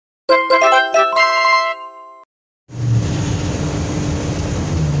Okay.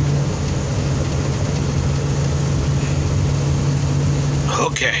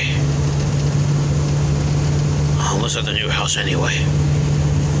 Almost at the new house anyway.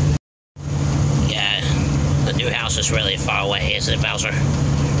 Yeah, the new house is really far away, isn't it, Bowser?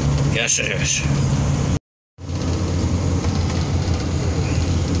 Yes, it is.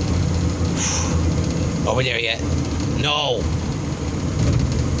 Are we there yet? No!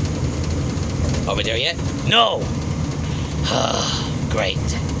 Are we there yet? No! Great.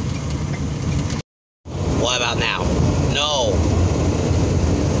 What about now? No!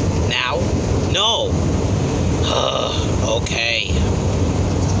 Now? No! Okay.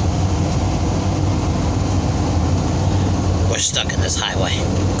 We're stuck in this highway.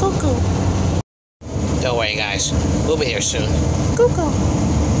 Cuckoo. Don't worry, guys. We'll be there soon. Cuckoo.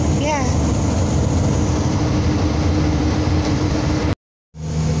 Yeah.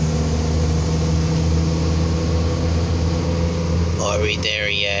 Are we there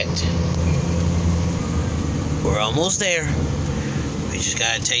yet? We're almost there. We just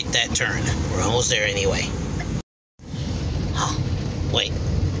gotta take that turn. We're almost there anyway. Huh. Wait.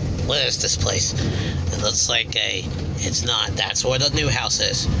 What is this place? It looks like it's not. That's where the new house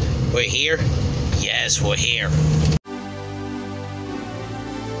is. We're here? Yes, we're here.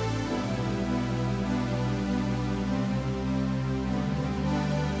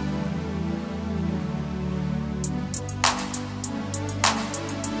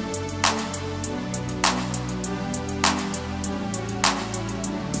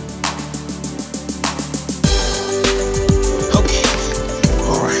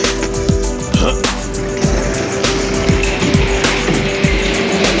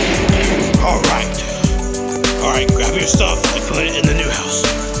 Alright, grab your stuff and put it in the new house.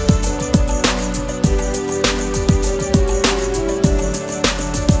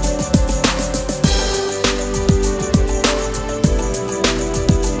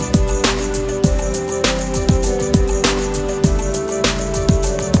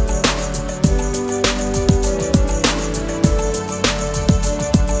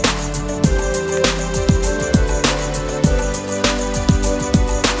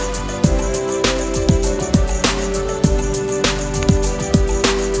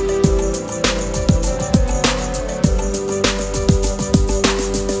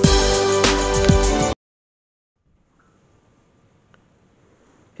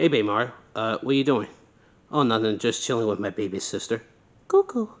 Hey, Baymar. What are you doing? Oh, nothing. Just chilling with my baby sister.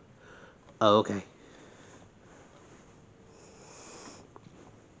 Cuckoo. Oh, okay.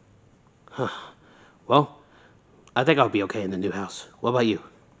 Huh. Well, I think I'll be okay in the new house. What about you?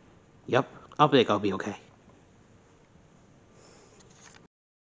 Yep, I think I'll be okay.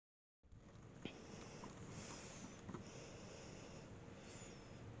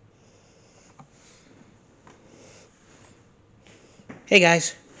 Hey,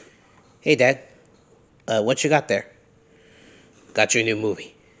 guys. Hey, Dad. What you got there? Got your new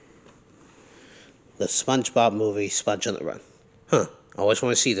movie. The SpongeBob movie, Sponge on the Run. Huh. I always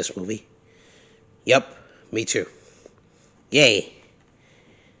want to see this movie. Yep, me too. Yay.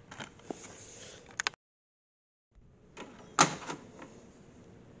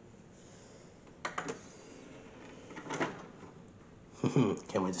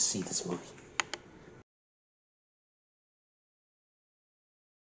 Can't wait to see this movie.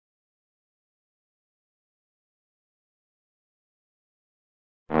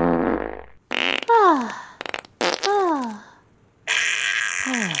 Ah. Ah.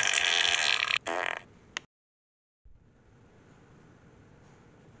 Ah.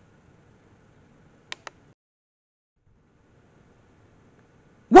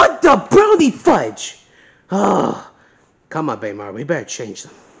 What the brownie fudge? Oh, come on, Baymar. We better change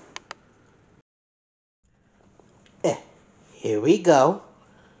them. Here we go.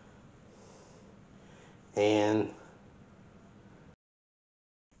 And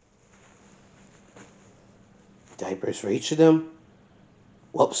diapers for each of them.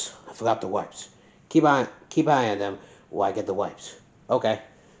 Whoops, I forgot the wipes. Keep eye on them while I get the wipes. Okay.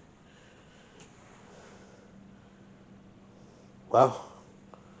 Well,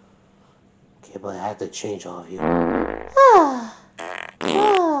 can't believe I have to change all of you. Ah.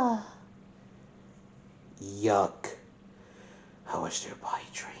 Ah. Yuck. I wish they were potty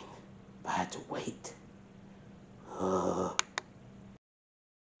trained, but I had to wait.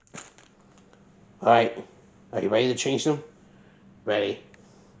 Alright, are you ready to change them? Ready.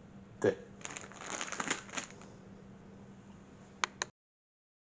 Good.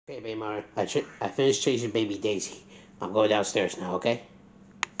 Okay, Baymar, I finished changing baby Daisy. I'm going downstairs now, okay?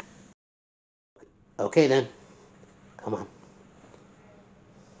 Okay then. Come on.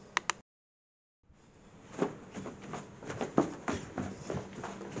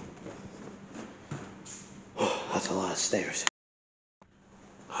 that's a lot of stairs.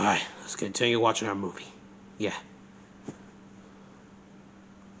 Alright, let's continue watching our movie. Yeah.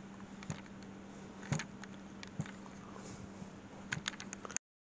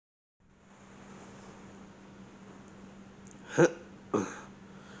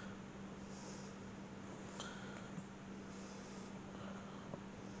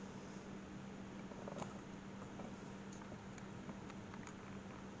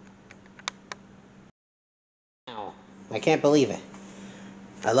 I can't believe it.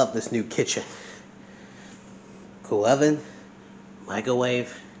 I love this new kitchen. Cool oven,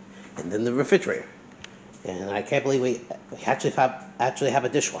 microwave, and then the refrigerator. And I can't believe we actually have a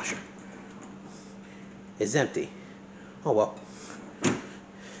dishwasher. It's empty. Oh well.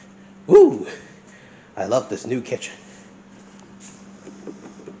 Woo! I love this new kitchen.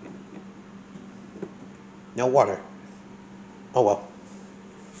 No water. Oh well.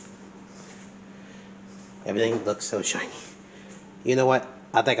 Everything looks so shiny. You know what?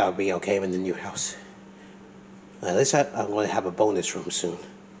 I think I'll be okay in the new house. At least I'm going to have a bonus room soon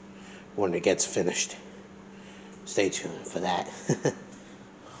when it gets finished. Stay tuned for that.